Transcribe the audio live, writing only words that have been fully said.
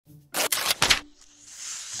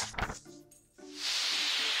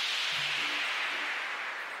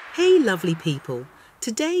lovely people.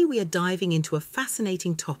 Today we are diving into a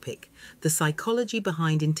fascinating topic, the psychology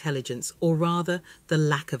behind intelligence, or rather, the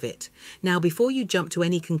lack of it. Now, before you jump to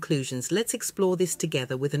any conclusions, let's explore this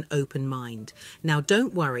together with an open mind. Now,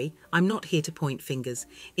 don't worry, I'm not here to point fingers.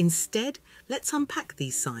 Instead, let's unpack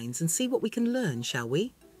these signs and see what we can learn, shall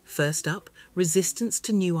we? First up, resistance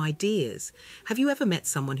to new ideas. Have you ever met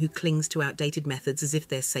someone who clings to outdated methods as if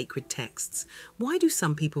they're sacred texts? Why do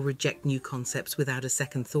some people reject new concepts without a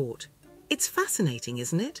second thought? It's fascinating,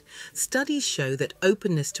 isn't it? Studies show that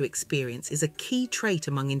openness to experience is a key trait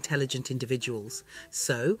among intelligent individuals.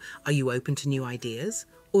 So, are you open to new ideas,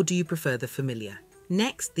 or do you prefer the familiar?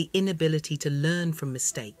 Next, the inability to learn from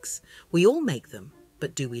mistakes. We all make them,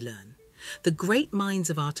 but do we learn? The great minds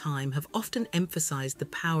of our time have often emphasized the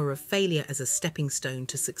power of failure as a stepping stone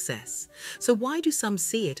to success. So why do some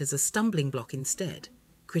see it as a stumbling block instead?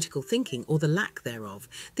 Critical thinking, or the lack thereof.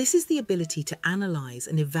 This is the ability to analyze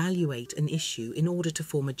and evaluate an issue in order to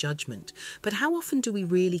form a judgment. But how often do we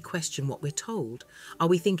really question what we're told? Are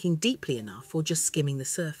we thinking deeply enough or just skimming the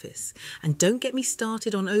surface? And don't get me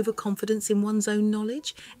started on overconfidence in one's own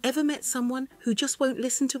knowledge. Ever met someone who just won't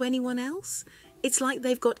listen to anyone else? It's like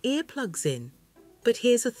they've got earplugs in. But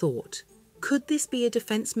here's a thought. Could this be a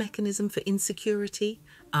defense mechanism for insecurity?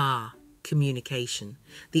 Communication,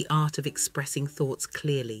 the art of expressing thoughts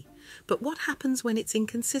clearly. But what happens when it's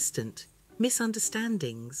inconsistent?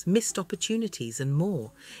 Misunderstandings, missed opportunities, and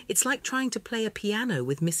more. It's like trying to play a piano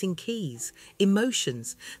with missing keys.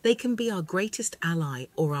 Emotions, they can be our greatest ally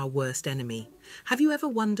or our worst enemy. Have you ever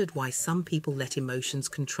wondered why some people let emotions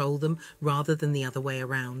control them rather than the other way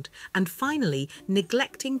around? And finally,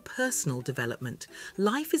 neglecting personal development.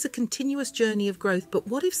 Life is a continuous journey of growth, but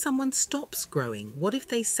what if someone stops growing? What if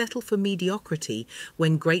they settle for mediocrity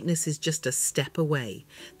when greatness is just a step away?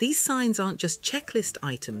 These signs aren't just checklist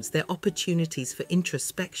items, they're opportunities for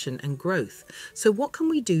introspection and growth. So what can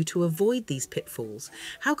we do to avoid these pitfalls?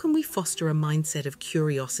 How can we foster a mindset of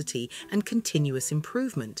curiosity and continuous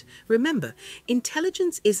improvement? Remember,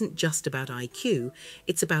 intelligence isn't just about IQ,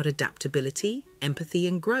 it's about adaptability, empathy,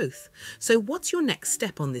 and growth. So what's your next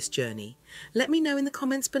step on this journey? Let me know in the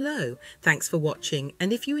comments below. Thanks for watching,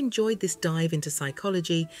 and if you enjoyed this dive into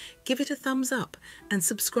psychology, give it a thumbs up and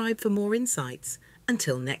subscribe for more insights.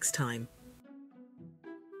 Until next time.